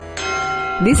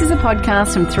This is a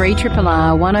podcast from 3RRR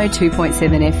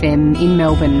 102.7 FM in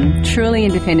Melbourne, truly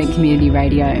independent community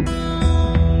radio.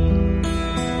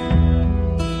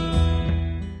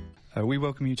 We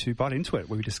welcome you to Bite Into It,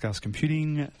 where we discuss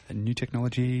computing, new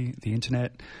technology, the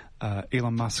internet,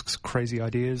 Elon Musk's crazy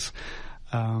ideas.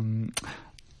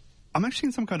 I'm actually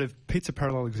in some kind of pizza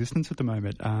parallel existence at the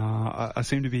moment. I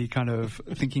seem to be kind of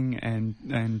thinking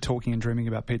and talking and dreaming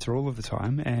about pizza all of the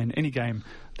time, and any game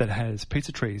that has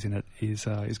pizza trees in it is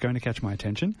going to catch my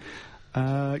attention.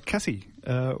 Cassie,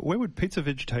 where would pizza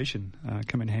vegetation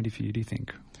come in handy for you, do you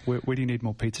think? Where do you need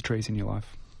more pizza trees in your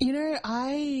life? You know,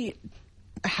 I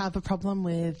have a problem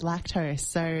with lactose,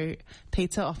 so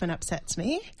pizza often upsets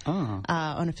me on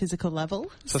a physical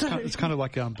level. So it's kind of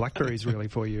like blackberries, really,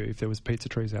 for you. If there was pizza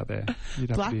trees out there,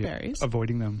 you'd have blackberries? to be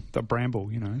avoiding them. The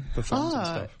bramble, you know, the thorns and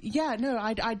stuff. Yeah, no,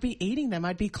 I'd be eating them.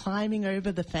 I'd be climbing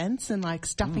over the fence and like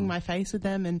stuffing my face with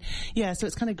them, and yeah, so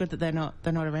it's kind of good that they're not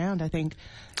around, I think.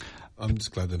 I'm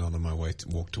just glad they're not on my way to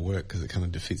walk to work, because it kind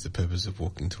of defeats the purpose of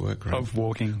walking to work, right? Of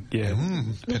walking, yeah.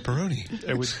 Pepperoni.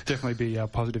 It would definitely be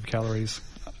positive calories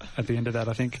at the end of that,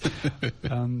 I think.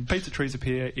 Pizza trees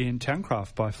appear in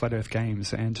Towncraft by Flat Earth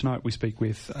Games, and tonight we speak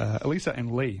with Elisa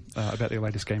and Lee about their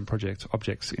latest game project,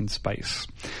 Objects in Space.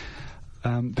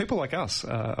 People like us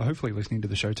are hopefully listening to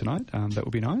the show tonight. That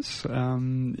would be nice.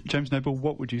 James Noble,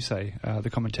 what would you say the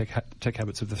common tech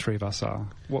habits of the three of us are?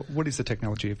 What is the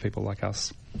technology of people like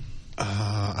us?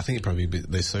 I think it'd probably be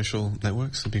their social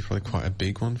networks would be probably quite a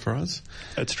bbig one for us.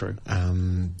 That's true.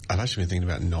 I've actually been thinking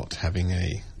about not having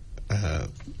a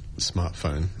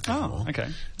smartphone anymore. Oh, okay.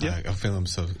 Yeah. I feel I'm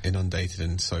so inundated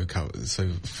and so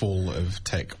full of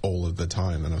tech all of the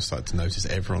time, and I've started to notice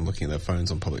everyone looking at their phones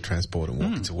on public transport and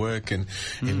walking to work, and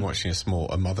even watching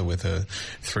a mother with a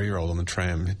 3-year-old on the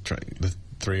tram, the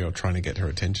 3-year-old trying to get her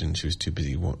attention. She was too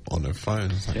busy on her phone.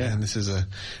 It's like, man,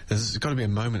 there's got to be a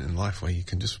moment in life where you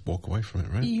can just walk away from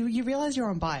it, right? You realise you're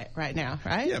on Byte right now,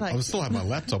 right? Yeah, I'll still have my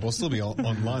laptop. I'll still be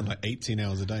online like 18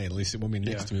 hours a day. At least it won't be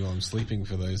next to me while I'm sleeping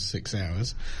for those 6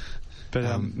 hours.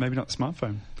 But maybe not the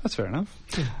smartphone. That's fair enough.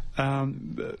 Yeah.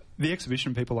 The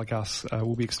exhibition, People Like Us,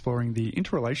 will be exploring the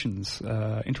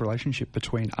interrelationship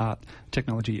between art,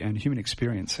 technology and human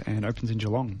experience, and opens in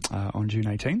Geelong on June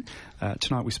 18.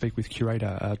 Tonight we speak with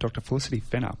curator Dr. Felicity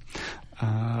Fenner.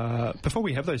 Before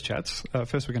we have those chats,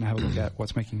 first we're going to have a look at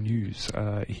what's making news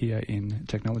here in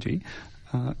technology.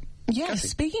 Yeah, Cassie.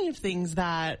 Speaking of things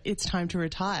that it's time to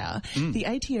retire, the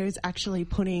ATO is actually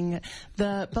putting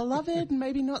the beloved,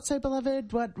 maybe not so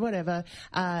beloved, whatever,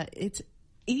 it's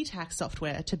e-tax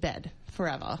software to bed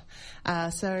forever.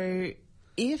 So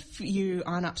if you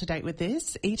aren't up to date with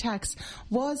this, e-tax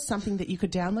was something that you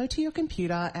could download to your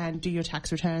computer and do your tax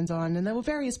returns on, and there were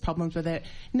various problems with it.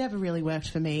 Never really worked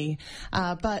for me.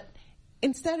 But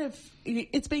instead of,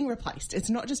 it's being replaced. It's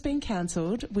not just being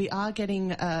cancelled. We are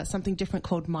getting something different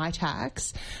called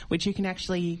MyTax, which you can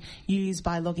actually use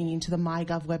by logging into the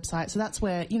MyGov website. So that's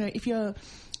where, you know, if you're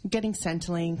getting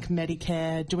Centrelink,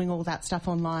 Medicare, doing all that stuff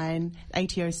online,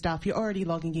 ATO stuff, you're already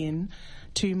logging in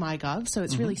to MyGov, so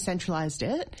it's really centralised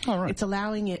it. Oh, right. It's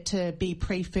allowing it to be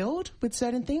pre-filled with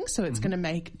certain things, so it's going to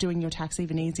make doing your tax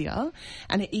even easier.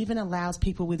 And it even allows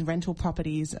people with rental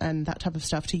properties and that type of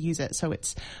stuff to use it. So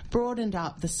it's broadened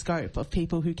up the scope of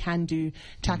people who can do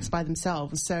tax by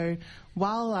themselves. So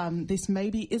while this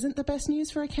maybe isn't the best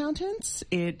news for accountants,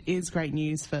 it is great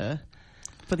news for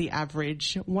the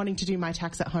average wanting to do my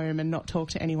tax at home and not talk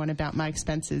to anyone about my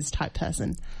expenses type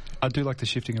person. I do like the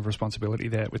shifting of responsibility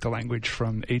there with the language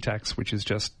from e-tax, which is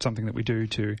just something that we do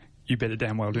to, you better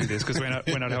damn well do this, because we're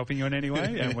not helping you in any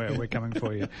way, and we're coming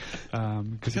for you,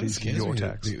 because it is your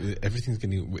tax. Everything's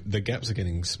the gaps are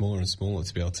getting smaller and smaller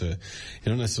to be able to, you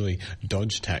don't necessarily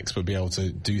dodge tax, but be able to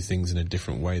do things in a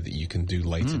different way that you can do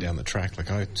later down the track.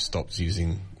 Like I stopped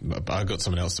using, I got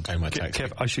someone else to pay my tax.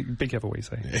 I should be careful what you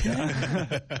say.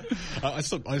 I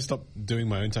stopped doing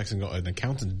my own tax and got an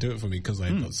accountant to do it for me because I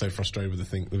got so frustrated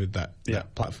with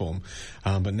that platform.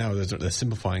 But now they're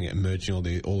simplifying it and merging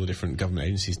all the different government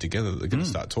agencies together. They're going to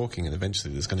start talking, and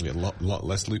eventually there's going to be a lot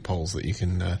less loopholes that you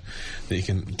can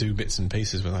do bits and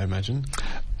pieces with, I imagine.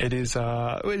 It is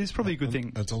probably a good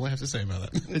thing. That's all I have to say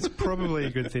about that. It's probably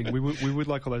a good thing. We would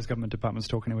like all those government departments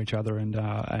talking to each other,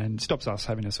 and stops us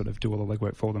having to sort of do all the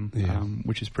legwork for them,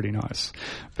 which is pretty nice.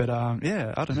 But I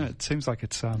don't know. It seems like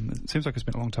it's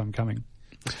been a long time coming.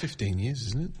 It's 15 years,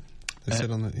 isn't it? They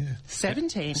said on that,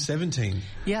 17. 17.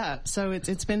 Yeah, so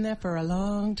it's been there for a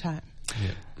long time.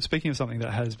 Yeah. Speaking of something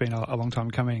that has been a long time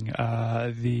coming,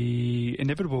 the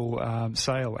inevitable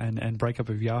sale and breakup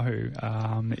of Yahoo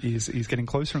is getting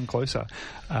closer and closer.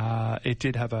 It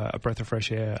did have a breath of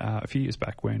fresh air a few years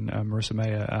back when Marissa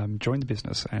Mayer joined the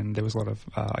business, and there was a lot of,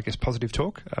 positive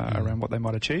talk around what they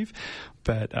might achieve,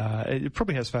 but it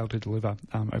probably has failed to deliver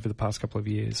over the past couple of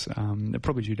years,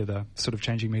 probably due to the sort of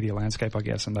changing media landscape, I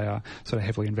guess, and they are sort of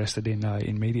heavily invested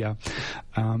in media.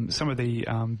 Some of the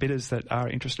bidders that are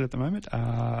interested at the moment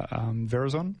are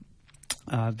Verizon.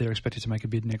 They're expected to make a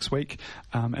bid next week,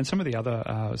 and some of the other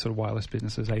sort of wireless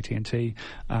businesses, AT&T,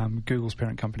 Google's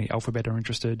parent company Alphabet are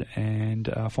interested, and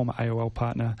former AOL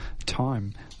partner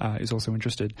Time is also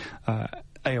interested.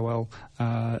 AOL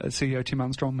CEO Tim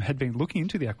Armstrong had been looking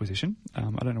into the acquisition.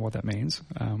 I don't know what that means,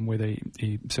 whether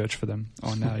he searched for them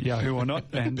on Yahoo or not,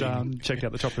 and checked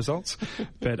out the top results.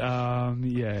 But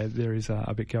there is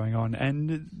a bit going on,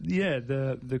 and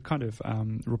the kind of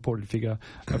reported figure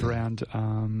of around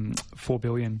 $4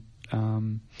 billion. I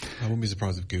wouldn't be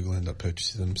surprised if Google end up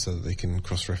purchasing them so that they can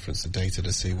cross-reference the data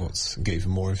to see get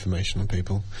even more information on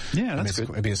people. Yeah, that's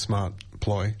good. It'd be a smart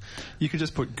ploy. You could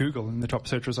just put Google in the top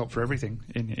search result for everything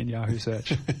in Yahoo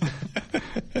search.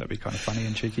 That'd be kind of funny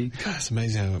and cheeky. God, it's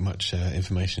amazing how much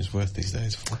information is worth these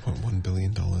days. $4.1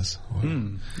 billion.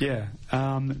 Wow. Yeah.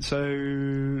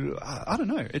 So I don't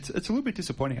know. It's a little bit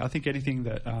disappointing. I think anything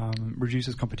that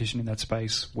reduces competition in that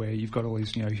space, where you've got all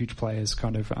these huge players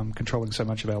kind of controlling so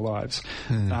much of our lives,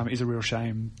 is a real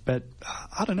shame. But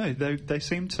I don't know. They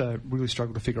seem to really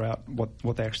struggle to figure out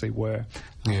what they actually were.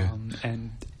 Yeah.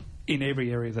 And in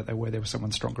every area that they were, there was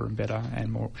someone stronger and better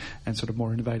and more and sort of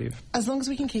more innovative. As long as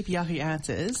we can keep Yahoo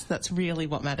Answers, that's really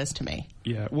what matters to me.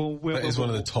 Yeah, well, that is one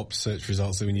of the top search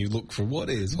results. So when you look for what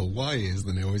is or why is,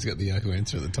 then you always get the Yahoo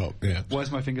answer at the top. Yeah. Why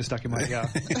is my finger stuck in my ear?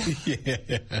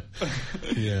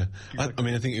 Yeah. I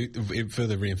mean, I think it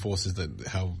further reinforces that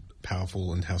how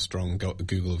powerful and how strong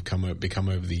Google have become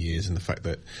over the years, and the fact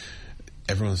that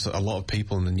a lot of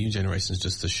people in the new generations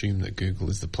just assume that Google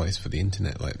is the place for the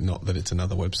internet, like not that it's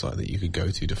another website that you could go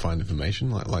to find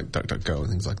information, like DuckDuckGo and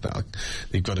things like that. Like,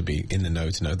 you've got to be in the know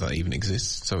to know that even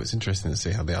exists. So it's interesting to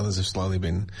see how the others have slowly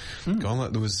been gone.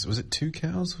 Like there was it Two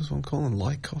Cows? Was one called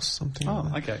Lycos something? Oh,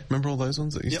 like okay. Remember all those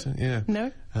ones that used to? Yeah.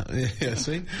 No. Yeah.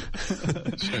 See,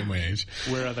 showing my age.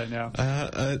 Where are they now?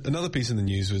 Another piece in the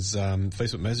news was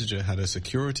Facebook Messenger had a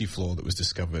security flaw that was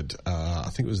discovered. I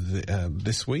think it was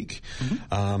this week.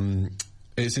 Mm-hmm.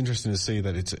 It's interesting to see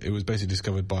that it was basically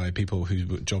discovered by people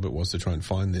whose job it was to try and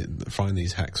find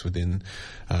these hacks within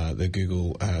within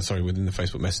the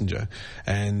Facebook Messenger.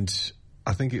 And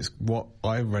I think it's what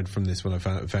I read from this when I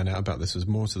found out about this was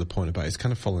more to the point about it's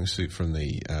kind of following suit from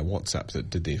the WhatsApp that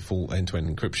did the full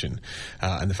end-to-end encryption,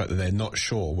 and the fact that they're not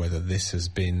sure whether this has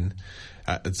been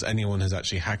anyone has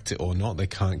actually hacked it or not. They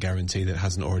can't guarantee that it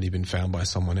hasn't already been found by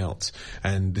someone else.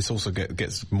 And this also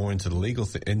gets more into the legal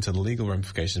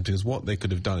ramifications, because what they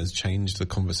could have done is changed the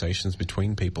conversations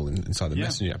between people inside the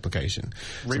Messenger application,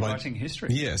 rewriting history.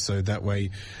 Yeah, so that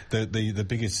way the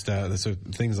biggest sort of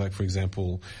things like, for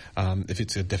example, if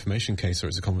it's a defamation case or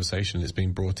it's a conversation that's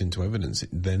being brought into evidence,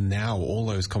 then now all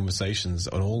those conversations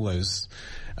and all those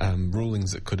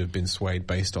rulings that could have been swayed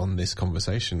based on this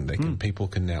conversation, people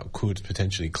could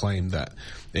potentially claim that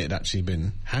it had actually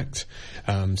been hacked.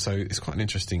 So it's quite an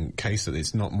interesting case that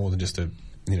it's not more than just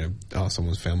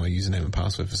someone's found my username and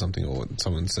password for something, or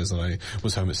someone says that I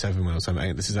was home at 7 when I was home at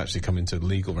 8. This has actually come into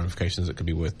legal ramifications that could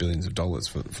be worth billions of dollars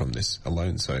from this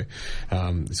alone. So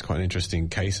it's quite an interesting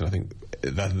case, and I think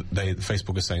that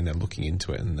Facebook is saying they're looking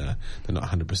into it, and they're not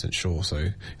 100% sure. So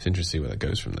it's interesting to see where that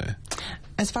goes from there.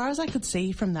 As far as I could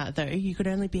see from that, though, you could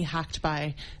only be hacked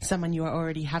by someone you are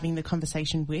already having the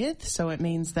conversation with. So it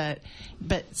means that,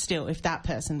 but still, if that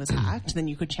person was hacked, then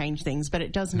you could change things. But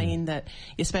it does mean that,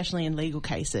 especially in legal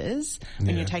cases,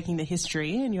 when you're taking the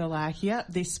history and you're like, yep,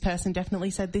 this person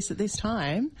definitely said this at this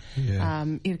time,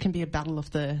 it can be a battle of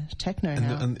the techno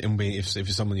now. And if you're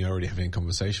someone you're already having a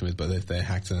conversation with, but if they're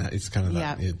hacked, then it's kind of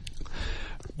that.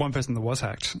 One person that was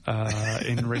hacked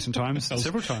in recent times,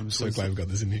 several times. So glad we've got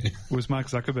this in here. Was Mark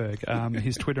Zuckerberg.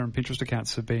 His Twitter and Pinterest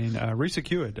accounts have been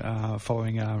resecured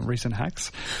following recent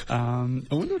hacks. I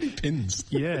wonder what he pins.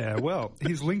 Yeah, well,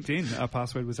 his LinkedIn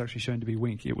password was actually shown to be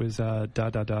Wink. It was da,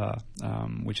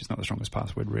 which is not the strongest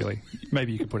password, really.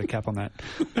 Maybe you could put a cap on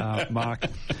that, Mark.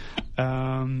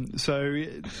 So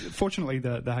fortunately,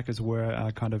 the hackers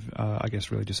were kind of, I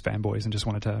guess, really just fanboys and just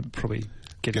wanted to probably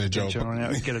get a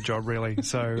job, really.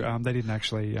 So they didn't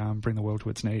actually bring the world to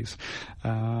its knees.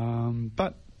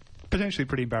 But potentially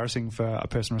pretty embarrassing for a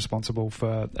person responsible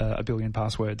for 1 billion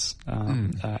passwords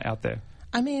out there.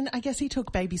 I mean, I guess he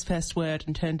took baby's first word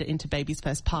and turned it into baby's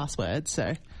first password,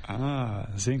 so...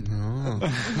 Zing. Oh,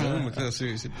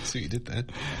 see what you did there.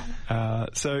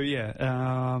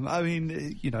 I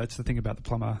mean, it's the thing about the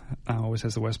plumber, always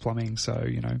has the worst plumbing, so,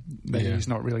 maybe he's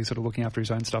not really sort of looking after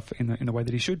his own stuff in the way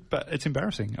that he should, but it's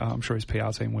embarrassing. I'm sure his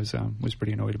PR team was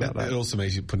pretty annoyed about that. It also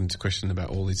makes you put into question about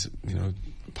all these,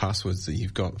 passwords that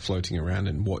you've got floating around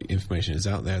and what information is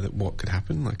out there, that what could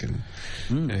happen.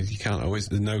 You can't always,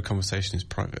 no conversation is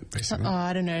private, basically.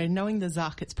 I don't know. Knowing the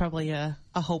Zuck, it's probably a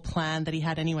whole plan that he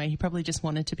had anyway. He probably just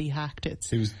wanted to be hacked.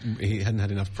 He hadn't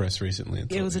had enough press recently.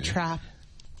 It was a trap.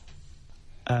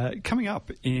 Coming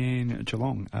up in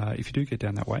Geelong, if you do get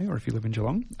down that way, or if you live in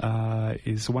Geelong,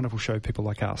 is a wonderful show, People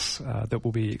Like Us, that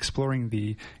will be exploring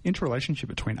the interrelationship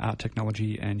between art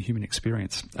technology and human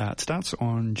experience. It starts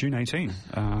on June 18,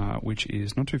 which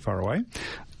is not too far away.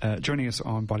 Joining us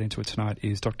on Bite Into It tonight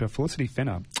is Dr. Felicity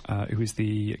Fenner, who is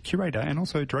the curator and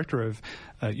also director of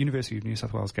University of New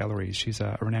South Wales Galleries. She's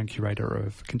a renowned curator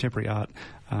of contemporary art,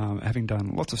 having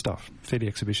done lots of stuff, 30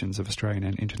 exhibitions of Australian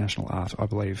and international art, I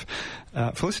believe.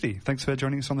 Felicity, thanks for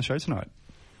joining us on the show tonight.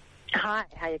 Hi,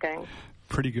 how are you going?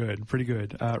 Pretty good.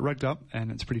 Rugged up,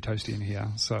 and it's pretty toasty in here.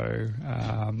 So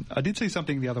I did see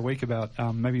something the other week about,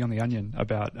 maybe on The Onion,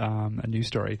 about a news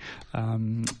story.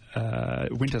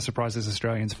 Winter surprises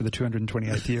Australians for the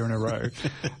 228th year in a row.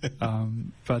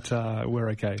 But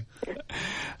we're okay.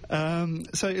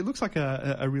 So it looks like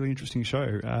a really interesting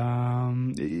show.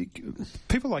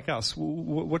 People Like Us,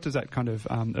 what does that kind of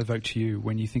evoke to you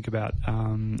when you think about,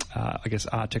 I guess,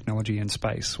 art, technology and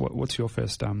space? What's your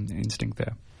first instinct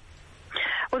there?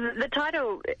 Well, the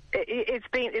title,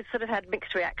 it's sort of had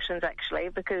mixed reactions, actually,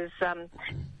 because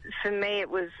for me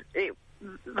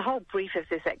the whole brief of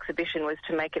this exhibition was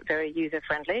to make it very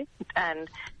user-friendly, and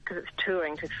because it's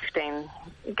touring to 15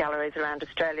 galleries around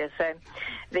Australia, so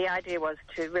the idea was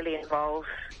to really involve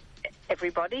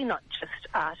everybody, not just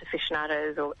art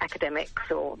aficionados or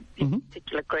academics or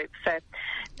particular groups. So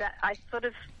that I sort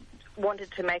of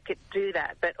wanted to make it do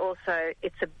that, but also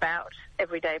it's about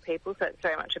everyday people, so it's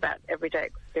very much about everyday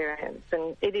experience.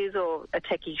 And it is all a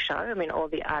techie show. I mean, all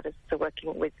the artists are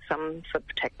working with some sort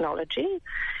of technology,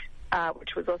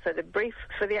 which was also the brief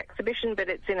for the exhibition, but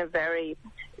it's in a very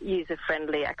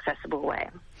user-friendly, accessible way.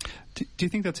 Do you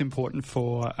think that's important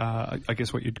for, I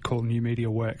guess, what you'd call new media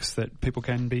works, that people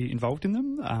can be involved in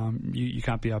them? You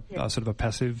can't be a sort of a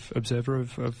passive observer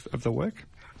of the work?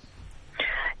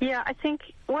 Yeah, I think,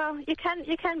 well, you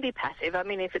can be passive. I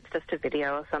mean, if it's just a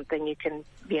video or something, you can,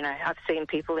 I've seen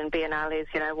people in biennales,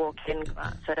 walk in,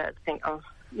 so don't think, I'm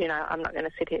not going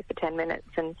to sit here for 10 minutes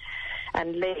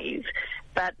and leave.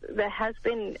 But there has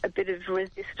been a bit of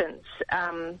resistance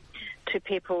to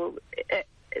people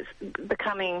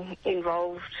becoming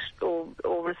involved or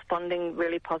responding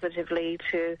really positively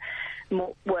to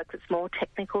more work that's more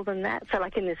technical than that. So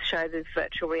like in this show, there's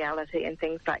virtual reality and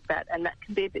things like that, and that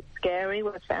can be a bit scary,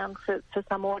 we've found, for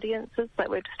some audiences. But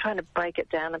we're just trying to break it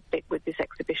down a bit with this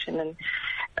exhibition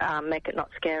and make it not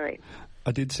scary.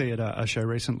 I did see at a show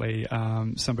recently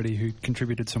somebody who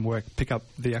contributed some work pick up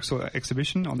the actual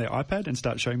exhibition on their iPad and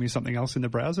start showing me something else in the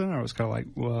browser, and I was kind of like,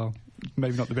 well,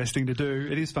 maybe not the best thing to do.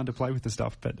 It is fun to play with the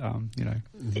stuff, but,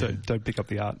 don't pick up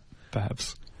the art,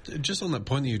 perhaps. Just on that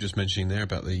point that you were just mentioning there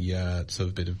about the sort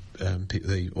of bit of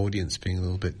the audience being a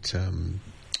little bit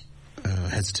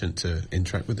hesitant to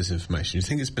interact with this information, do you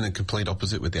think it's been a complete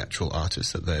opposite with the actual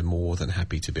artists, that they're more than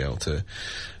happy to be able to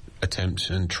attempt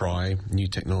and try new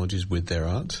technologies with their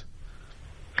art?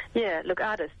 Yeah, look,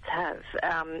 artists have,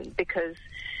 because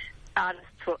artists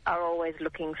are always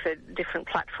looking for different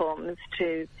platforms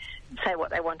to say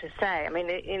what they want to say. I mean,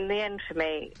 in the end, for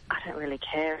me, I don't really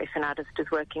care if an artist is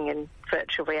working in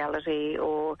virtual reality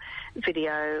or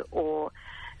video or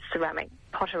ceramic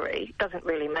pottery. It doesn't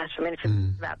really matter. I mean, if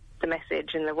it's about the message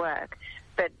and the work.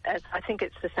 But I think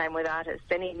it's the same with artists.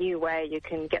 Any new way you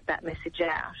can get that message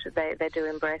out, they do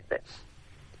embrace it.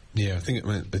 Yeah, I think it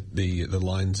meant the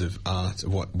lines of art,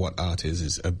 what art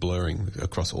is blurring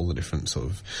across all the different sort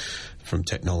of, from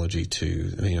technology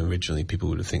to, originally people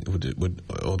would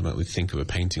ultimately think of a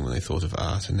painting when they thought of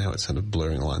art, and now it's kind of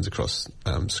blurring the lines across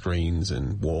screens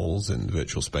and walls and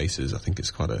virtual spaces. I think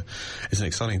it's it's an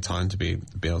exciting time to be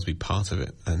able to be part of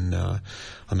it. And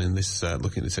this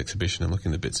looking at this exhibition and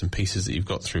looking at the bits and pieces that you've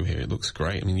got through here, it looks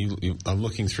great. I mean, I'm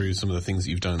looking through some of the things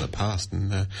that you've done in the past,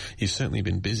 and you've certainly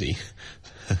been busy.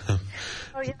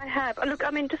 Oh, yeah, I have. Look, I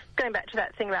mean, just going back to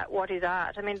that thing about what is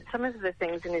art, I mean, some of the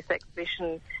things in this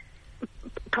exhibition,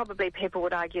 probably people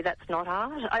would argue that's not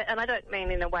art. And I don't mean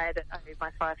in a way that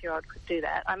my 5-year-old could do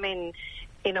that. I mean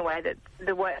in a way that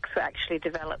the works were actually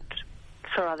developed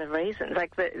for other reasons.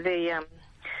 Like the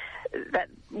that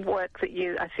work that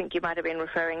I think you might have been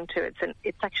referring to,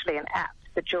 it's actually an app,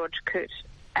 the George Coote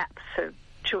app for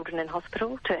children in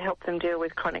hospital to help them deal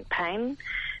with chronic pain,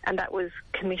 and that was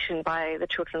commissioned by the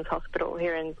Children's Hospital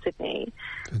here in Sydney.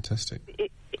 Fantastic.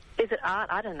 Is it art?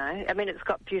 I don't know. I mean, it's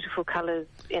got beautiful colours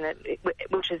in it,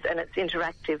 and it's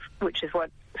interactive, which is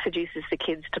what seduces the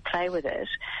kids to play with it,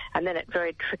 and then it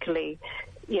very trickily,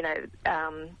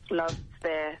 lowers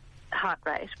their heart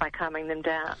rate by calming them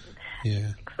down.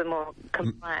 Yeah. Makes them more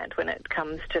compliant when it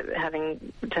comes to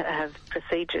having to have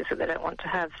procedures that they don't want to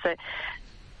have. So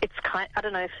it's I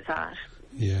don't know if it's art.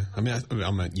 Yeah, I mean,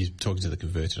 you're talking to the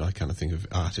converted. I kind of think of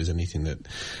art as anything that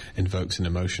invokes an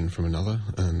emotion from another,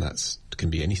 and that can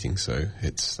be anything. So I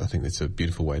think it's a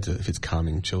beautiful way to, if it's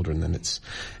calming children, then it's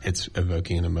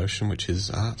evoking an emotion, which is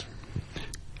art.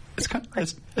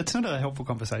 It's not a helpful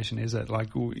conversation, is it? Like,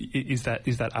 is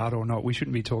that art or not? We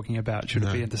shouldn't be talking about should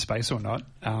it be into space or not,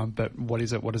 but what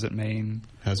is it? What does it mean?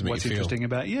 How does it make What's you feel? Interesting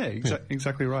about? Yeah,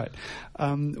 exactly right.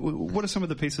 What are some of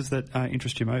the pieces that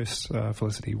interest you most,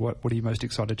 Felicity? What are you most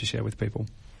excited to share with people?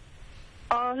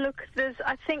 Oh, look,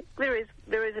 I think there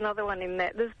is another one in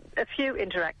there. There's a few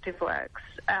interactive works.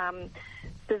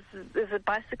 There's a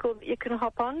bicycle that you can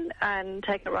hop on and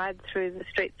take a ride through the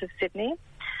streets of Sydney.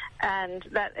 And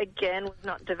that, again, was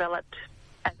not developed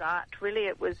as art, really.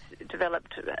 It was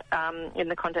developed in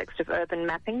the context of urban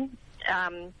mapping.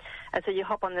 And so you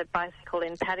hop on the bicycle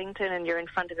in Paddington and you're in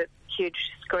front of a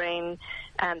huge screen,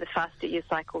 and the faster you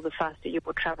cycle, the faster you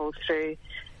will travel through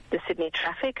the Sydney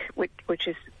traffic, which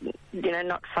is,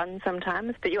 not fun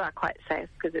sometimes, but you are quite safe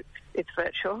because it's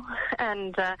virtual.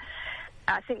 And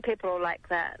I think people will like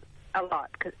that a lot,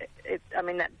 because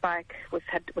that bike we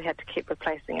had to keep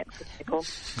replacing it for people.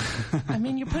 I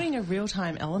mean, you're putting a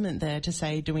real-time element there to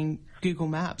say doing Google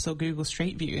Maps or Google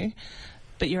Street View,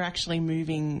 but you're actually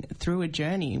moving through a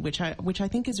journey, which I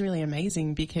think is really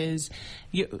amazing, because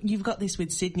you've got this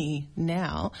with Sydney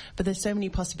now, but there's so many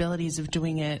possibilities of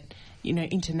doing it,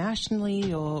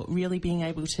 internationally, or really being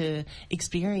able to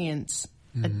experience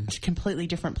a completely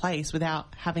different place without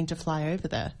having to fly over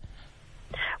there.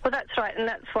 Well, that's right, and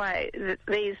that's why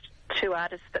these two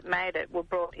artists that made it were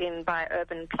brought in by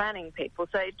urban planning people.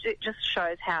 So it just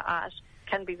shows how art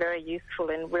can be very useful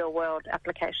in real-world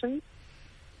applications.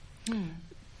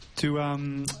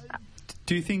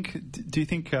 Do you think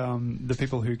the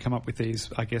people who come up with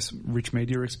these, I guess, rich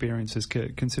media experiences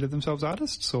consider themselves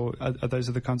artists, or are those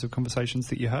the kinds of conversations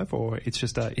that you have, or it's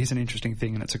just here's an interesting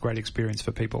thing and it's a great experience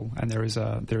for people, and there is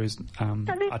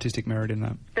artistic merit in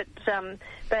that?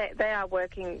 But they are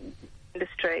working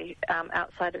industry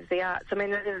outside of the arts. I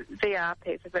mean, there's a VR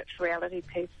piece, a virtual reality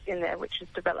piece in there, which is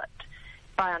developed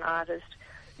by an artist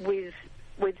with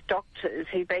doctors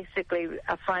who basically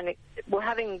are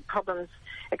having problems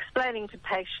explaining to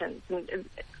patients. And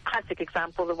classic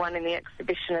example, the one in the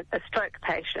exhibition, a stroke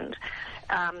patient.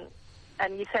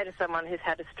 And you say to someone who's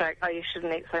had a stroke, oh, you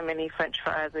shouldn't eat so many French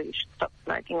fries, or you should stop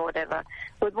smoking, or whatever.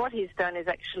 Well, what he's done is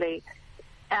actually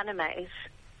animate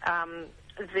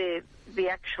the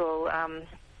actual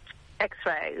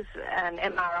X-rays and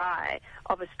MRI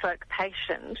of a stroke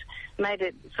patient, made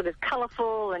it sort of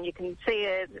colourful and you can see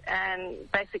it,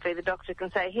 and basically the doctor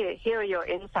can say, here are your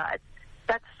insides.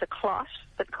 That's the clot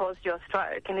that caused your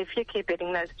stroke, and if you keep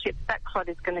eating those chips, that clot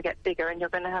is going to get bigger and you're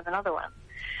going to have another one.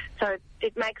 So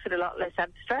it makes it a lot less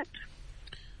abstract.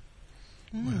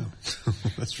 Wow,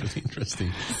 that's really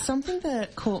interesting. Something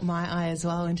that caught my eye as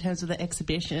well in terms of the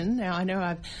exhibition. Now, I know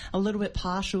I'm a little bit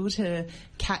partial to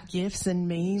cat gifs and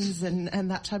memes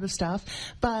and that type of stuff,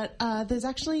 but there's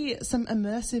actually some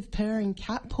immersive purring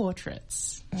cat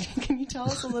portraits. Can you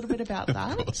tell us a little bit about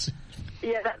that? Of course.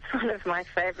 Yeah, that's one of my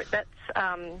favourite. That's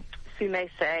Sumé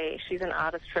Say. She's an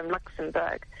artist from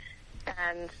Luxembourg.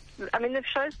 And, I mean, the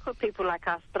show's called People Like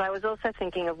Us, but I was also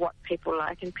thinking of what people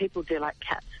like, and people do like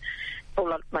cats.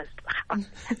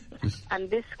 And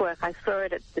this work, I saw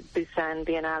it at the Busan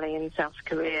Biennale in South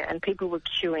Korea, and people were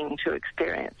queuing to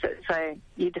experience it. So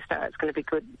you just know it's going to be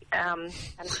good. And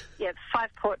yeah, 5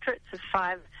 portraits of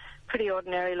 5 pretty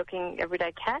ordinary-looking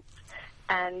everyday cats,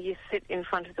 and you sit in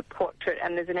front of the portrait,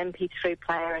 and there's an MP3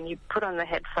 player, and you put on the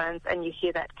headphones, and you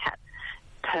hear that cat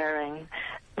purring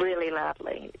really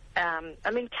loudly. I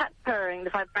mean, cat purring, the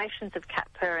vibrations of cat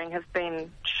purring have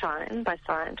been shown by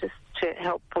scientists to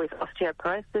help with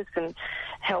osteoporosis and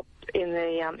help in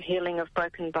the healing of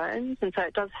broken bones. And so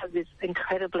it does have this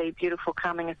incredibly beautiful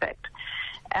calming effect.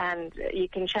 And you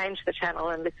can change the channel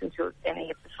and listen to any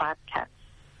of the 5 cats.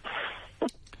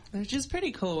 Which is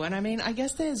pretty cool. And I mean, I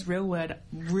guess there's real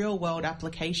world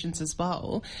applications as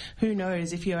well. Who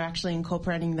knows if you're actually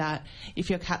incorporating that, if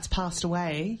your cat's passed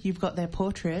away, you've got their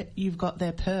portrait, you've got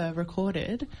their purr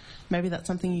recorded. Maybe that's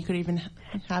something you could even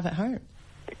have at home.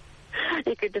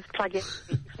 You could just plug in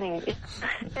things.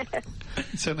 It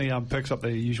certainly perks up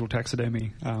the usual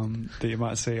taxidermy that you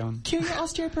might see on. Cure your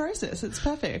osteoporosis. It's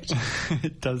perfect.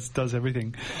 It does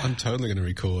everything. I'm totally going to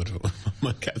record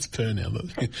my cat's purr now,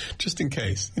 just in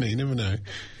case. You never know.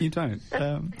 You don't.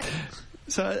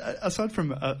 So aside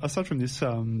from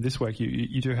this work,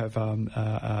 you do have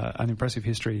an impressive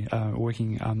history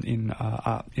working in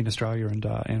art in Australia and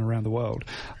around the world.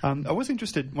 I was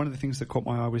interested. One of the things that caught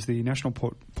my eye was the National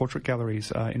Portrait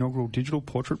Gallery's inaugural Digital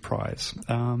Portrait Prize.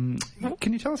 Can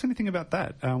you tell us anything about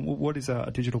that? What is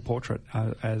a digital portrait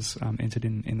as entered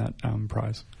in that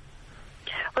prize?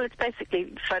 Well, it's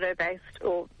basically photo-based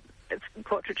or it's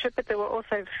portraiture, but there were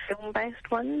also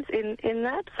film-based ones in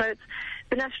that. So it's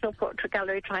the National Portrait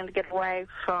Gallery trying to get away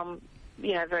from,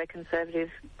 very conservative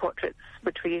portraits,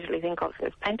 which we usually think of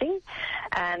as painting,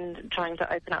 and trying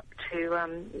to open up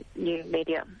to new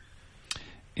media.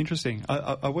 Interesting.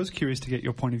 I was curious to get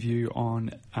your point of view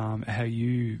on how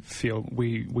you feel.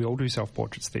 We all do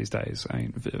self-portraits these days. I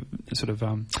mean,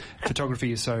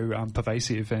 photography is so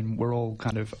pervasive, and we're all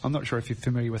kind of. I'm not sure if you're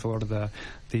familiar with a lot of the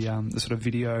sort of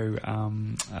video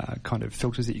kind of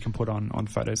filters that you can put on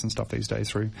photos and stuff these days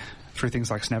through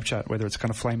things like Snapchat, whether it's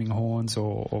kind of flaming horns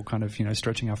or kind of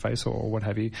stretching our face or what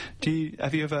have you.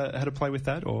 Have you ever had a play with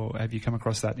that, or have you come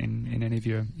across that in any of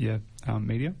your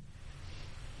media?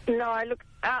 No,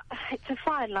 it's a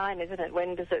fine line, isn't it?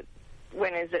 When is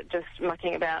it just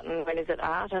mucking about, and when is it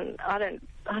art? And I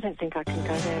don't think I can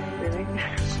go there, really.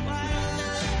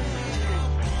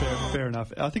 Fair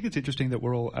enough. I think it's interesting that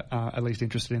we're all at least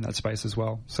interested in that space as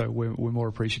well. So we're more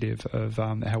appreciative of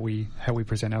how we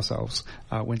present ourselves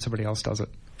when somebody else does it,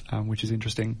 which is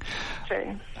interesting.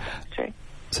 True.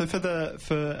 So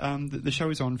the show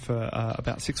is on for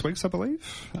about 6 weeks, I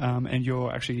believe, and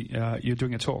you're actually you're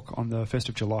doing a talk on the 1st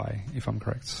of July, if I'm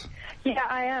correct. Yeah,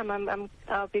 I am.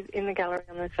 I'll be in the gallery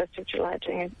on the 1st of July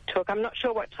doing a talk. I'm not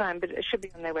sure what time, but it should be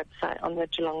on their website, on the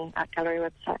Geelong Art Gallery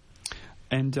website.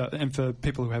 And for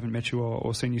people who haven't met you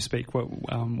or seen you speak, what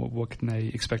can they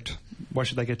expect? Why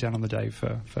should they get down on the day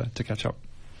to catch up?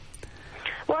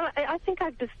 Well, I think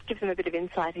I'd just give them a bit of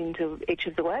insight into each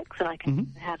of the works, and I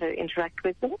can how to interact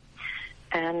with them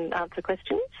and answer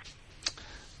questions.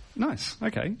 Nice.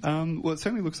 Okay. Well, it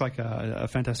certainly looks like a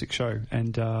fantastic show,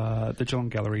 and the Geelong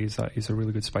Gallery is a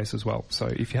really good space as well. So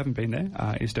if you haven't been there,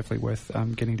 it's definitely worth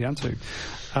getting down to.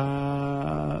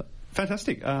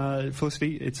 Fantastic,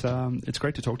 Felicity. It's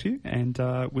great to talk to you, and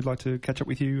we'd like to catch up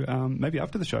with you maybe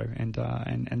after the show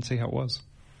and see how it was.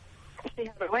 See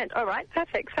how it went. All right,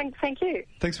 perfect. Thank you.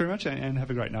 Thanks very much, and have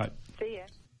a great night. See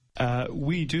ya.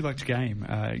 We do like to game.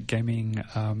 Gaming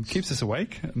keeps us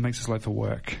awake, makes us late for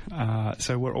work.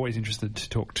 So we're always interested to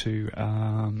talk to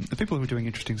the people who are doing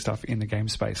interesting stuff in the game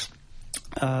space.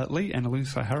 Lee and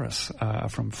Elisa Harris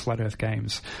from Flat Earth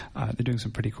Games. They're doing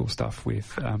some pretty cool stuff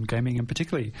with gaming and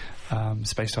particularly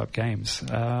space-type games. Lee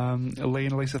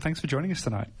and Elisa, thanks for joining us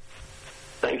tonight.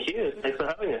 Thank you. Thanks for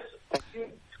having us. Thank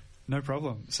you. No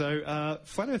problem. So,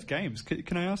 Flat Earth Games.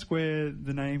 Can I ask where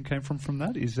the name came from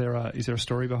that? Is there a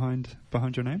story behind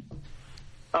your name?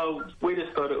 Oh, we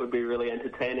just thought it would be really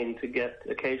entertaining to get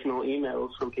occasional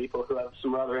emails from people who have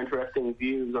some rather interesting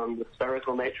views on the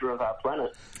spherical nature of our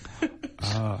planet.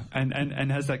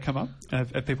 And has that come up?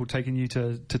 Have people taken you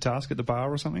to task at the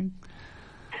bar or something?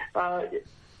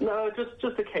 No,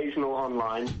 just occasional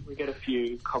online. We get a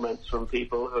few comments from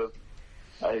people who,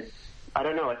 I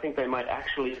don't know, I think they might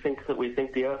actually think that we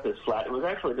think the Earth is flat. It was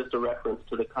actually just a reference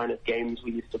to the kind of games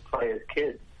we used to play as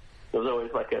kids. There was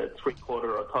always like a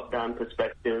three-quarter or top-down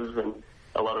perspective and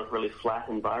a lot of really flat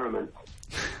environments.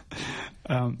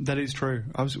 That is true.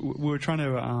 We were trying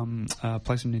to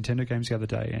play some Nintendo games the other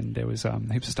day, and there was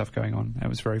heaps of stuff going on. It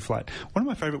was very flat. One of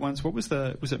my favourite ones. Was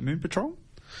it Moon Patrol?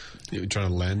 You were trying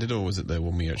to land it, or was it the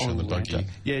one we actually on the buggy?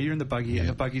 Yeah, you're in the buggy, and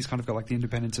the buggy's kind of got like the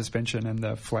independent suspension, and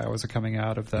the flowers are coming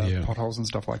out of the potholes and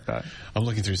stuff like that. I'm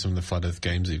looking through some of the Flat Earth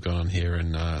games that you've got on here,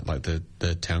 and like the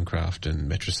Towncraft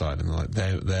and Metricide, and like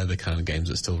they're the kind of games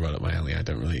that still right up my alley. I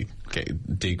don't really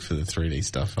dig for the 3D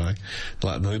stuff.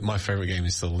 My favourite game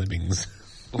is still Lemmings.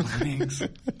 Lemmings.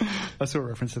 I saw a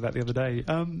reference to that the other day.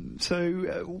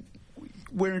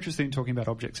 We're interested in talking about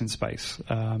objects in space.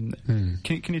 Can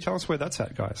you tell us where that's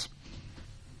at, guys?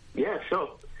 Yeah,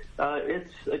 sure.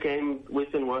 It's a game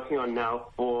we've been working on now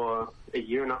for a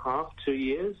year and a half, 2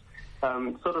 years,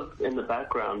 sort of in the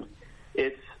background.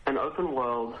 It's an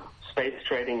open-world space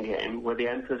trading game where the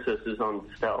emphasis is on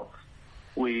stealth.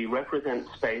 We represent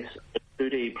space in a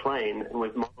 2D plane, and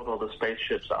we've modeled all the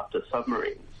spaceships after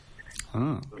submarines.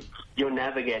 Oh. You're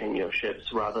navigating your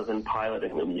ships rather than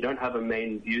piloting them. You don't have a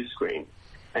main view screen,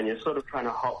 and you're sort of trying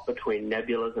to hop between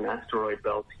nebulas and asteroid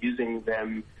belts, using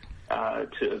them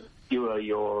to skewer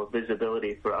your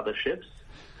visibility for other ships.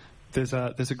 There's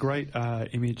a great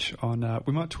image on.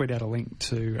 We might tweet out a link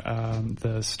to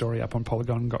the story up on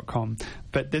Polygon.com.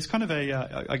 But there's kind of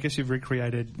I guess you've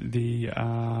recreated the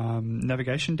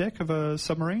navigation deck of a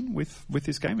submarine with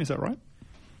this game. Is that right?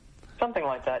 Something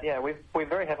like that. Yeah, we've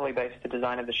very heavily based the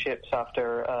design of the ships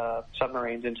after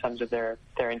submarines in terms of their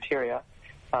interior,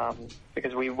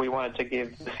 because we wanted to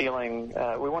give the feeling.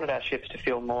 We wanted our ships to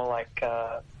feel more like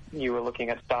you were looking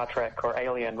at Star Trek or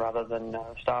Alien rather than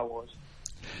Star Wars.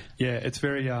 Yeah, it's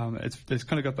very it's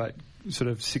kind of got that sort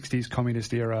of 60s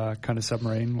communist era kind of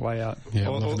submarine layout. Yeah,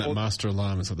 I'm loving that master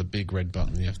alarm. It's like the big red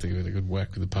button. You have to give it a good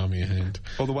whack with the palm of your hand.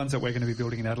 Or the ones that we're going to be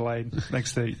building in Adelaide,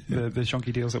 next to the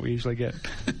shonky deals that we usually get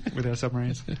with our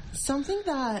submarines. Something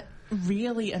that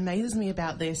really amazes me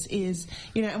about this is,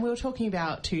 and we were talking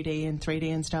about 2D and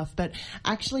 3D and stuff, but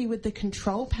actually with the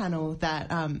control panel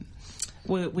that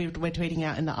we're tweeting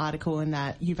out in the article and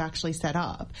that you've actually set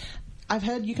up, I've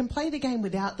heard you can play the game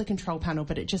without the control panel,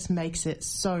 but it just makes it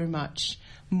so much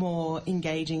more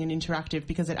engaging and interactive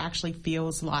because it actually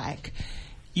feels like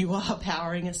you are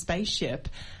powering a spaceship.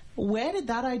 Where did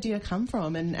that idea come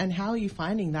from, and how are you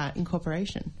finding that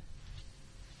incorporation?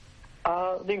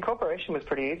 The incorporation was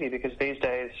pretty easy because these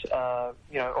days,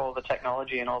 all the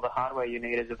technology and all the hardware you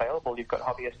need is available. You've got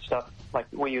hobbyist stuff, like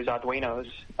we use Arduinos,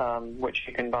 which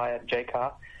you can buy at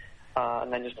JCar,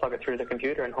 and then just plug it through the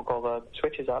computer and hook all the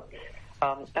switches up.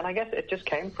 And I guess it just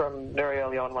came from very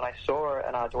early on when I saw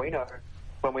an Arduino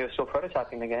when we were still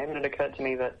prototyping the game, and it occurred to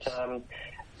me that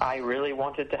I really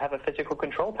wanted to have a physical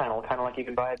control panel, kind of like you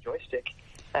can buy a joystick,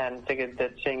 and figured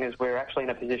that seeing as we're actually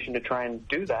in a position to try and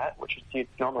do that, which you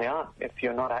normally aren't if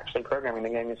you're not actually programming the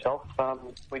game yourself,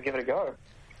 we'd give it a go.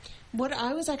 What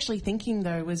I was actually thinking,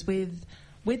 though, was with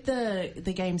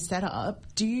the game setup,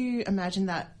 do you imagine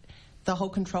that the whole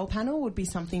control panel would be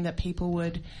something that people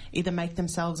would either make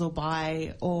themselves or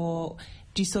buy, or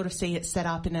do you sort of see it set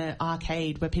up in an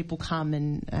arcade where people come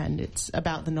and it's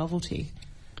about the novelty?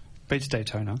 Beats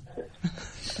Daytona.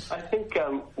 I think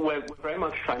we're very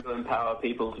much trying to empower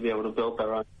people to be able to build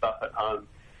their own stuff at home.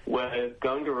 We're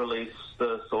going to release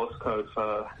the source code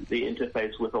for the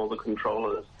interface with all the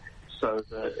controllers so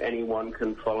that anyone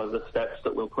can follow the steps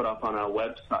that we'll put up on our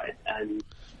website and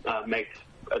make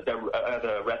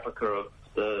a replica of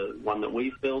the one that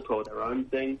we've built or their own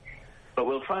thing. But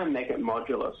we'll try and make it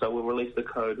modular, so we'll release the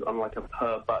code on like a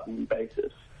per-button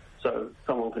basis, so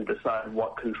someone can decide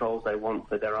what controls they want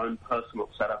for their own personal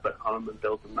setup at home and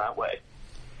build them that way.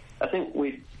 I think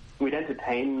we'd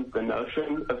entertain the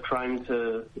notion of trying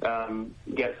to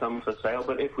get some for sale,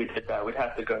 but if we did that, we'd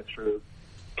have to go through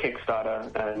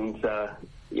Kickstarter, and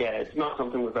it's not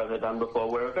something we've ever done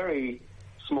before. We're a very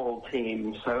small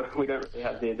team, so we don't really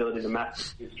have the ability to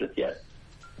mass produce just yet.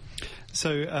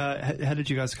 So how did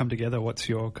you guys come together? What's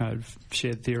your kind of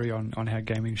shared theory on how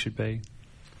gaming should be?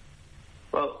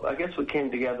 Well, I guess we came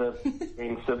together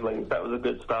being siblings. That was a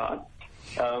good start.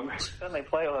 Certainly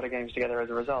play a lot of games together as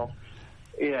a result.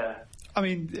 Yeah. I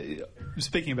mean,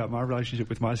 speaking about my relationship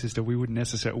with my sister, we wouldn't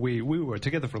necessarily... We were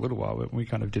together for a little while, but we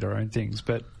kind of did our own things.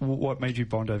 But what made you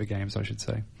bond over games, I should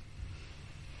say?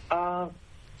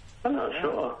 I'm not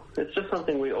sure. It's just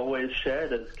something we always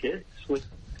shared as kids.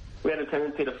 We had a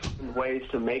tendency to find ways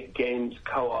to make games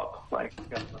co-op. Like,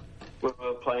 when we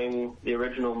were playing the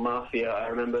original Mafia, I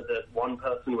remember that one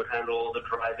person would handle all the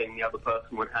driving, the other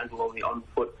person would handle all the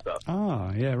on-foot stuff.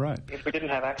 Oh, yeah, right. If we didn't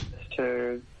have access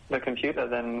to the computer,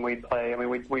 then we'd play... I mean,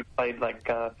 we played, like...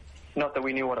 not that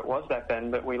we knew what it was back then,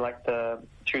 but we liked the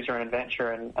choose your own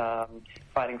adventure and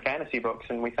fighting fantasy books,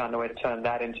 and we found a way to turn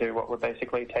that into what were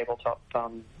basically tabletop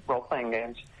role-playing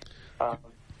games.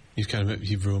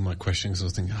 You've ruined my question because I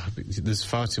was thinking, there's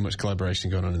far too much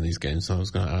collaboration going on in these games, so I was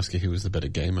going to ask you who was the better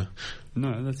gamer.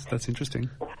 No, that's interesting.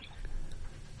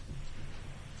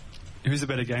 Who's the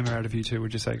better gamer out of you two,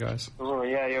 would you say, guys? Oh,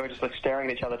 yeah, we're just like staring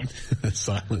at each other.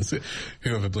 Silence.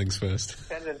 Whoever blinks first.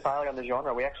 Depends entirely on the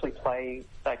genre. We actually play,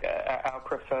 like, our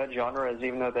preferred genres,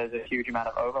 even though there's a huge amount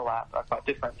of overlap, are quite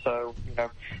different. So,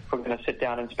 if we're going to sit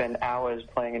down and spend hours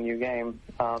playing a new game,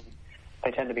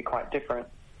 they tend to be quite different.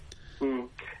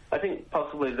 I think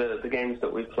possibly the games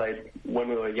that we played when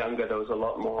we were younger, there was a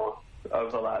lot more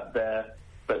overlap there,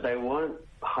 but they weren't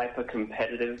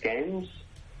hyper-competitive games.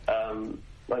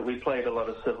 like we played a lot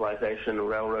of Civilization,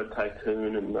 Railroad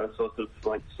Tycoon, and those sorts of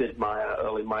like Sid Meier,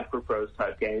 early Microprose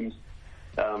type games.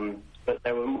 But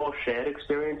they were more shared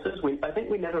experiences. I think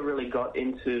we never really got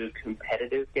into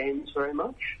competitive games very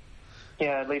much.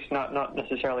 Yeah, at least not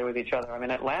necessarily with each other. I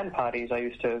mean, at LAN parties, I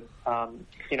used to,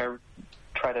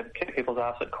 try to kick people's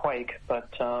ass at Quake, but...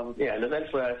 yeah, and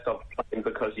eventually I stopped playing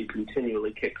because you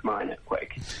continually kicked mine at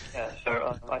Quake. Yeah,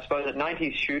 so I suppose at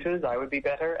 90s shooters I would be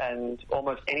better, and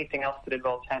almost anything else that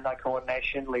involves hand-eye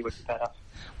coordination, Lee would be better.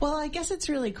 Well, I guess it's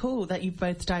really cool that you've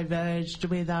both diverged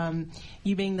with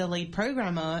you being the lead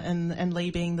programmer and Lee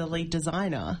being the lead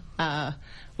designer,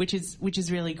 which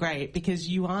is really great, because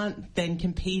you aren't then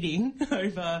competing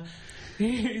over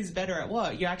who's better at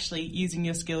what. You're actually using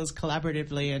your skills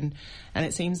collaboratively, and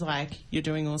it seems like you're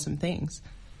doing awesome things.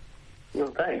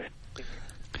 Well, thanks.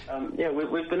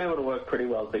 We've been able to work pretty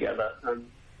well together.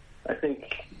 I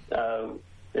think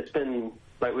it's been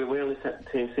like we only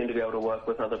seem to be able to work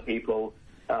with other people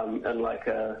on like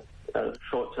a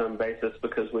short-term basis,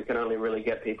 because we can only really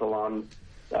get people on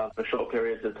for short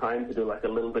periods of time to do like a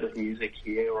little bit of music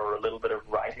here or a little bit of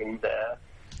writing there.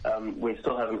 We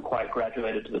still haven't quite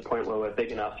graduated to the point where we're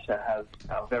big enough to have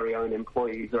our very own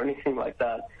employees or anything like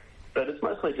that. But it's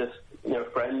mostly just,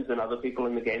 friends and other people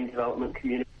in the game development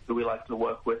community who we like to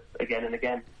work with again and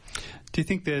again. Do you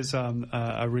think there's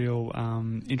a real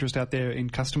interest out there in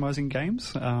customising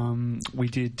games? We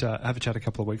did have a chat a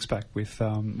couple of weeks back with,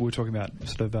 we were talking about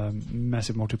sort of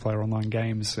massive multiplayer online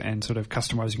games and sort of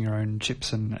customising your own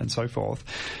chips and so forth.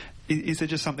 Is there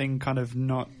just something kind of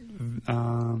not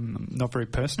very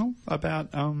personal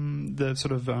about the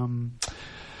sort of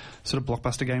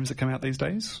blockbuster games that come out these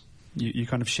days? You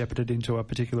kind of shepherded into a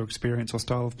particular experience or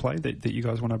style of play that you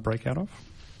guys want to break out of?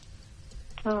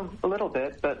 A little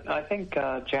bit, but I think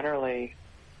generally,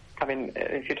 I mean,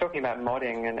 if you're talking about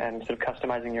modding and sort of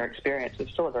customizing your experience,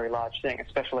 it's still a very large thing,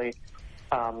 especially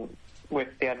with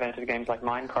the advent of games like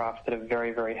Minecraft that are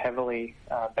very, very heavily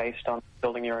based on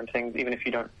building your own things, even if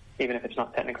it's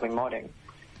not technically modding.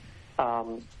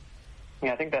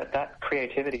 I think that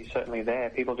creativity is certainly there.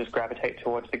 People just gravitate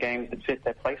towards the games that fit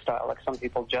their play style. Like, some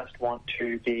people just want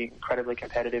to be incredibly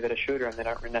competitive at a shooter, and they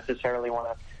don't necessarily want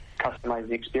to customize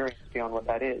the experience beyond what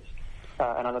that is.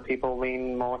 And other people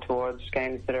lean more towards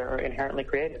games that are inherently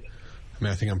creative. I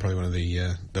mean, I think I'm probably one of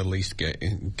the least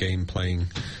game-playing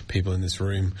people in this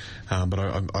room, but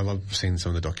I love seeing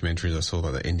some of the documentaries I saw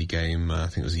about the indie game, I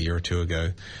think it was a year or two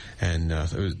ago, and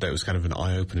that was kind of an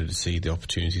eye-opener to see the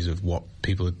opportunities of what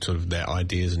people had sort of, their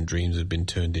ideas and dreams had been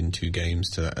turned into games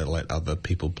to let other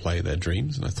people play their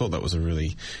dreams, and I thought that was a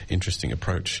really interesting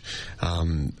approach.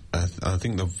 I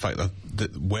think the fact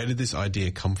that where did this idea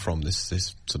come from,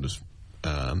 this sort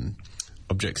of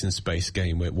objects in space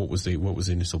game? What was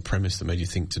the initial premise that made you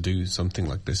think to do something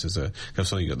like this? So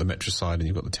you've got the Metricide and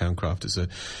you've got the Towncraft.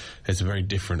 It's a very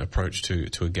different approach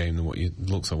to a game than what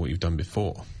you've done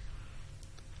before.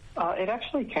 It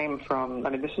actually came from, I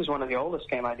mean, this is one of the oldest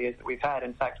game ideas that we've had.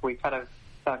 In fact, we kind of,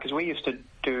 because we used to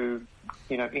do,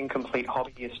 incomplete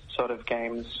hobbyist sort of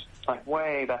games, like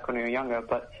way back when we were younger,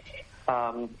 but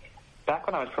back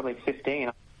when I was probably 15, I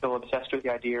was still obsessed with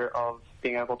the idea of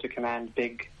being able to command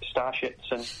big starships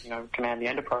and, command the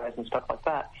Enterprise and stuff like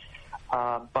that.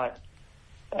 But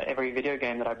every video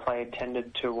game that I played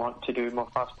tended to want to do more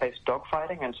fast-paced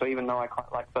dogfighting, and so even though I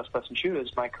quite like first-person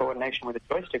shooters, my coordination with the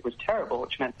joystick was terrible,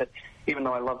 which meant that even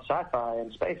though I loved sci-fi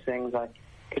and space things, I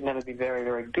could never be very,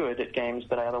 very good at games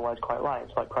that I otherwise quite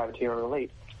liked, like Privateer or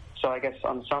Elite. So I guess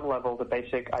on some level, the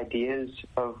basic ideas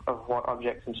of what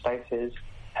objects in space is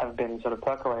have been sort of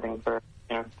percolating for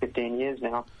 15 years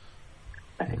now.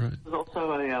 I think it was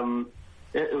also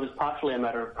it was partially a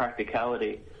matter of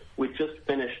practicality. We just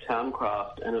finished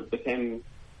Towncraft, and it became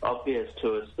obvious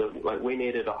to us that we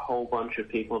needed a whole bunch of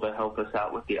people to help us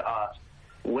out with the art.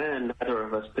 We're neither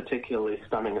of us particularly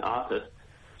stunning artists,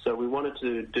 so we wanted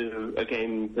to do a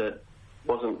game that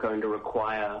wasn't going to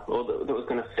require, or that was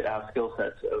going to fit our skill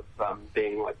sets of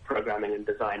being programming and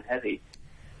design heavy.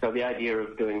 So the idea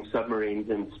of doing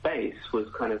submarines in space was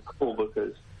kind of cool,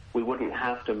 because we wouldn't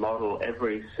have to model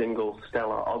every single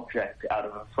stellar object out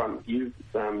of a front view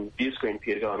screen for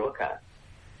you to go and look at.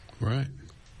 Right.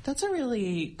 That's a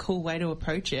really cool way to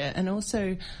approach it. And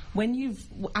also, when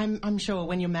I'm sure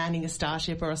when you're manning a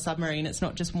starship or a submarine, it's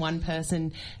not just one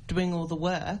person doing all the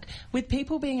work. With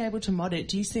people being able to mod it,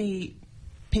 do you see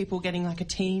people getting like a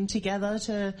team together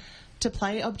to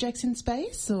play objects in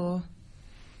space, or?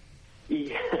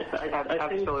 Yeah,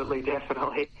 absolutely,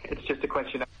 definitely. It's just a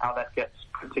question of how that gets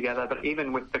put together. But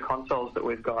even with the consoles that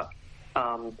we've got,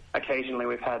 Occasionally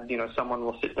we've had, someone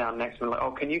will sit down next to me like,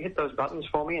 oh, can you hit those buttons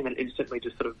for me? And then instantly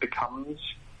just sort of becomes...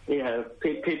 Yeah,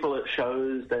 people at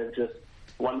shows, they've just...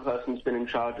 One person's been in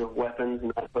charge of weapons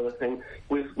and that sort of thing.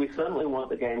 We certainly want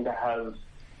the game to have,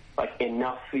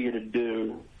 enough for you to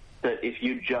do that if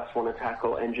you just want to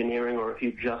tackle engineering or if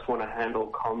you just want to handle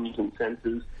comms and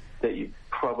sensors, that you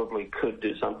probably could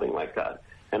do something like that.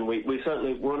 And we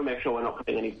certainly want to make sure we're not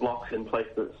putting any blocks in place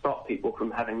that stop people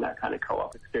from having that kind of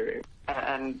co-op experience.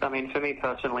 And, for me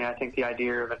personally, I think the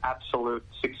idea of an absolute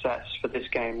success for this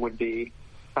game would be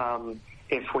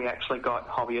if we actually got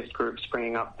hobbyist groups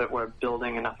springing up that were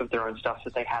building enough of their own stuff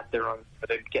that they had their own, that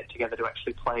they'd get together to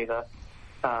actually play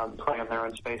on their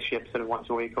own spaceships sort of once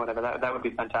a week or whatever. That would be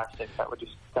fantastic.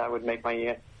 That would make my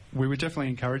year. We would definitely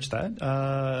encourage that.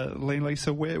 Lee and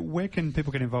Lisa, where can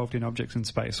people get involved in Objects in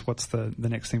Space? What's the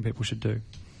next thing people should do?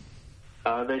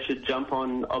 They should jump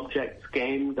on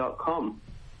objectsgame.com,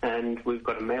 and we've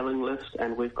got a mailing list,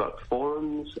 and we've got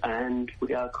forums, and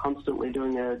we are constantly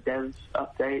doing a dev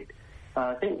update.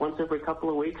 I think once every couple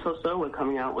of weeks or so, we're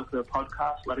coming out with a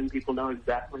podcast letting people know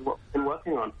exactly what we've been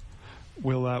working on.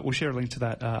 We'll share a link to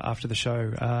that after the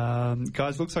show.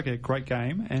 Guys, looks like a great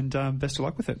game, and best of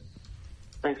luck with it.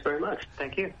 Thanks very much.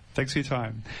 Thank you. Thanks for your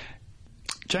time.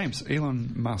 James,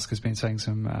 Elon Musk has been saying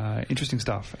some interesting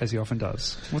stuff, as he often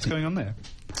does. What's going on there?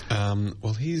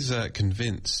 Well, he's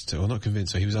convinced, or not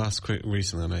convinced, so he was asked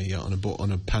recently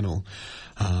on a panel,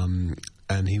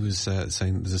 and he was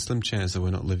saying there's a slim chance that we're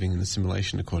not living in a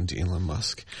simulation, according to Elon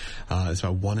Musk. It's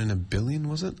about 1 in a billion,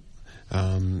 was it?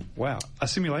 Wow, a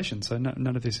simulation, so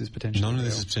none of this is potentially real. None of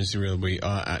this is potentially real. We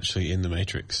are actually in the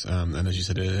Matrix. And as you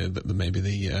said earlier, maybe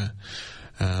the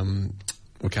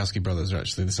Wachowski brothers are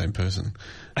actually the same person.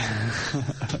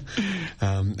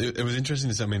 It was interesting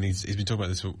to see. I mean, he's been talking about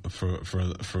this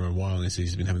for a while, and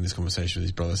he's been having this conversation with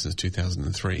his brother since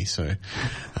 2003. So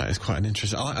it's quite an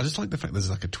interesting. I just like the fact there's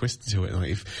like a twist to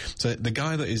it. So the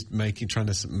guy that is trying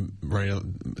to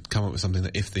come up with something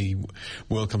that if the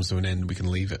world comes to an end, we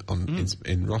can leave it on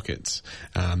in rockets.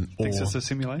 Thinks it's a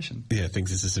simulation. Yeah,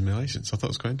 thinks it's a simulation. So I thought it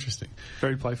was quite interesting.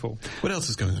 Very playful. What else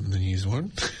is going on in the news,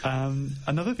 Warren?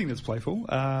 Another thing that's playful.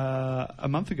 A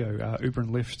month ago, Uber and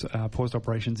Lyft paused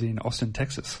operations in Austin,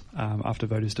 Texas, after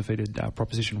voters defeated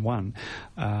Proposition 1.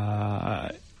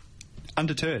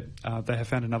 Undeterred, they have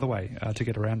found another way to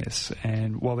get around this.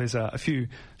 And while there's a few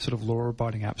sort of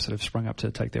law-abiding apps that have sprung up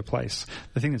to take their place,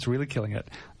 the thing that's really killing it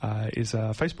is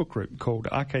a Facebook group called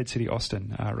Arcade City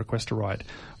Austin Request a Ride,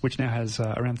 which now has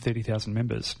around 30,000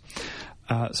 members.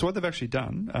 So what they've actually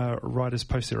done, riders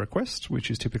post their request, which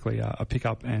is typically a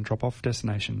pick-up and drop-off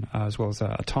destination, as well as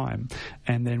a time,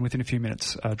 and then within a few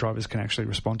minutes, drivers can actually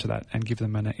respond to that and give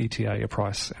them an ETA, a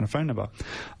price, and a phone number.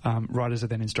 Riders are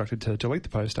then instructed to delete the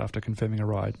post after confirming a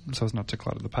ride, so as not to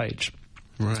clutter the page.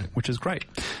 Right. Which is great.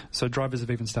 So drivers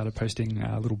have even started posting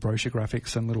little brochure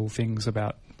graphics and little things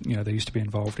about, they used to be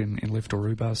involved in Lyft or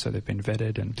Uber, so they've been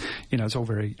vetted, and, it's all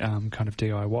very kind of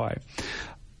DIY.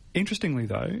 Interestingly,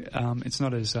 though, it's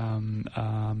not as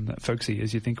folksy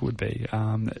as you think it would be.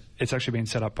 It's actually been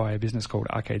set up by a business called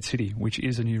Arcade City, which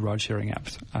is a new ride-sharing app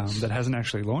that hasn't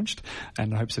actually launched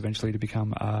and hopes eventually to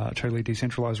become a totally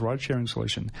decentralised ride-sharing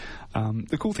solution.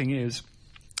 The cool thing is,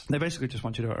 they basically just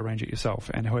want you to arrange it yourself,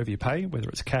 and however you pay, whether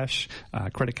it's cash,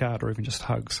 credit card, or even just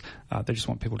hugs, they just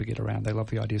want people to get around. They love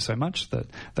the idea so much that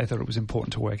they thought it was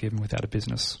important to work even without a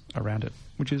business around it,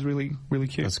 which is really, really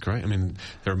cute. That's great. I mean,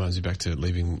 that reminds me back to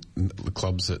leaving the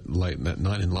clubs at late at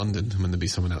night in London when there'd be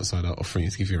someone outside offering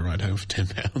to give you a ride home for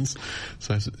 £10.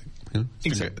 So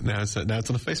exactly. Now it's on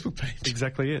a Facebook page.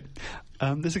 Exactly it.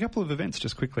 There's a couple of events,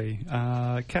 just quickly.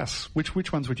 Cass,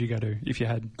 which ones would you go to if you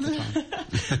had the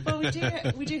time? Well,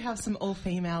 we do have some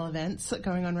all-female events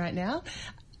going on right now.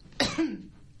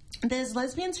 There's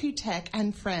Lesbians Who Tech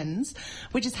and Friends,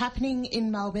 which is happening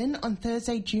in Melbourne on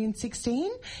Thursday, June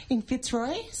 16 in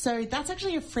Fitzroy. So that's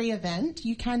actually a free event.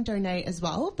 You can donate as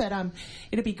well, but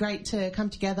it'll be great to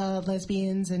come together,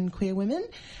 lesbians and queer women.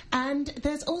 And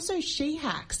there's also She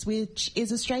Hacks, which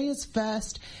is Australia's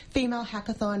first female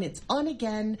hackathon. It's on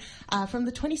again from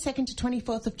the 22nd to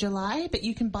 24th of July, but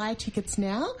you can buy tickets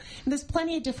now. And there's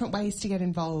plenty of different ways to get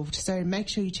involved, so make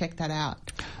sure you check that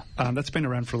out. That's been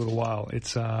around for a little while.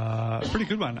 It's a pretty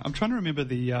good one. I'm trying to remember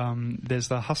there's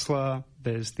the Hustler,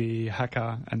 there's the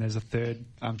Hacker, and there's a third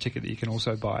ticket that you can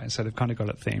also buy. So they've kind of got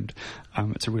it themed.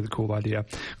 It's a really cool idea.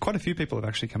 Quite a few people have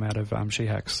actually come out of She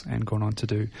Hacks and gone on to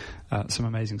do some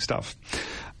amazing stuff.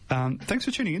 Thanks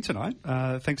for tuning in tonight.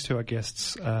 Thanks to our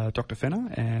guests, Dr.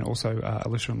 Fenner and also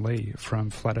Alicia and Lee from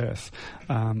Flat Earth.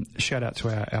 Shout out to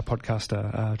our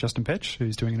podcaster, Justin Petch,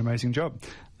 who's doing an amazing job.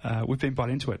 we've been bought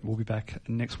into it. We'll be back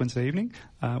next Wednesday evening.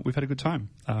 We've had a good time.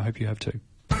 I hope you have too.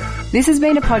 This has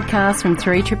been a podcast from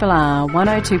 3RRR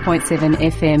 102.7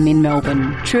 FM in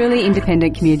Melbourne. Truly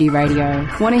independent community radio.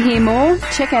 Want to hear more?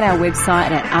 Check out our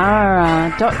website at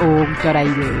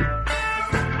rrr.org.au.